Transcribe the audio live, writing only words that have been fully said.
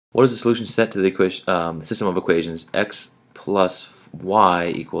What is the solution set to the system of equations x plus y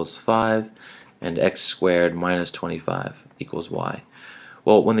equals 5 and x squared minus 25 equals y?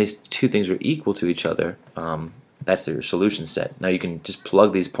 Well, when these two things are equal to each other, that's their solution set. Now you can just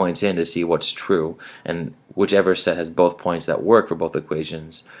plug these points in to see what's true, and whichever set has both points that work for both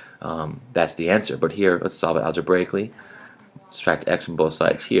equations, that's the answer. But here, let's solve it algebraically. Subtract x from both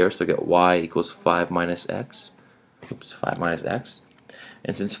sides here, so get y equals 5 minus x. Oops, 5 minus x.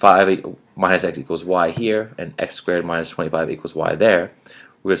 And since 5 minus x equals y here, and x squared minus 25 equals y there,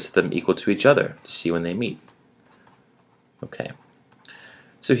 we're going to set them equal to each other to see when they meet. Okay.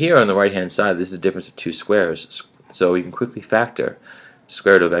 So here on the right-hand side, this is the difference of two squares. So we can quickly factor.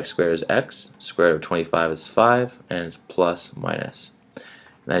 Square root of x squared is x, square root of 25 is 5, and it's plus minus. And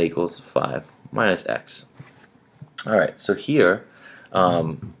that equals 5 minus x. Alright, so here,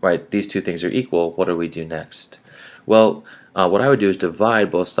 right, these two things are equal. What do we do next? Well, what I would do is divide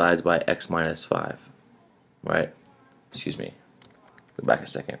both sides by x minus 5. Right? Excuse me. Go back a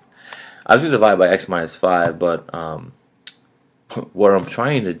second. I was going to divide by x minus 5, but what I'm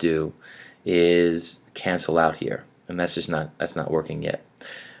trying to do is cancel out here, and that's not working yet.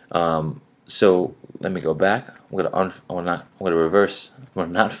 So let me go back. I'm going to reverse. I'm going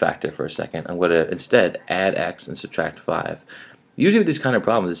to not factor for a second. I'm going to instead add x and subtract 5. Usually with these kind of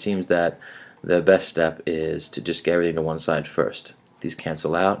problems, it seems that the best step is to just get everything to one side first. These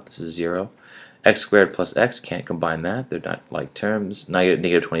cancel out. This is 0. X squared plus x, can't combine that. They're not like terms.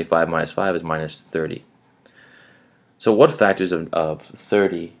 Negative 25 minus 5 is minus 30. So what factors of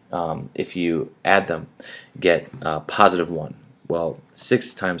 30, if you add them, get positive 1? Well,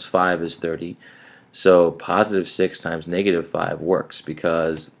 6 times 5 is 30. So positive 6 times negative 5 works,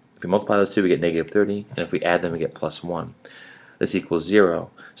 because if we multiply those two, we get negative 30, and if we add them, we get plus 1. This equals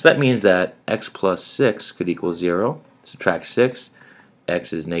 0. So that means that x plus 6 could equal 0. Subtract 6,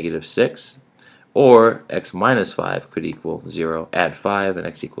 x is negative 6. Or x minus 5 could equal 0. Add 5, and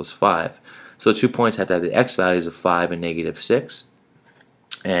x equals 5. So 2 points have to have the x values of 5 and negative 6.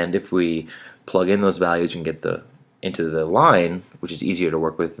 And if we plug in those values, we can get into the line, which is easier to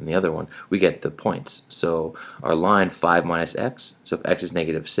work with than the other one, we get the points. So our line 5 minus x, so if x is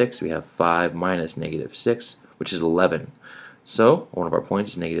negative 6, we have 5 minus negative 6, which is 11. So one of our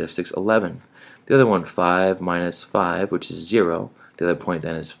points is negative 6, 11. The other one, 5 minus 5, which is 0. The other point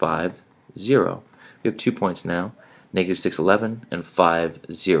then is 5, 0. We have 2 points now, negative 6, 11, and 5,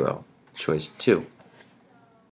 0. Choice 2.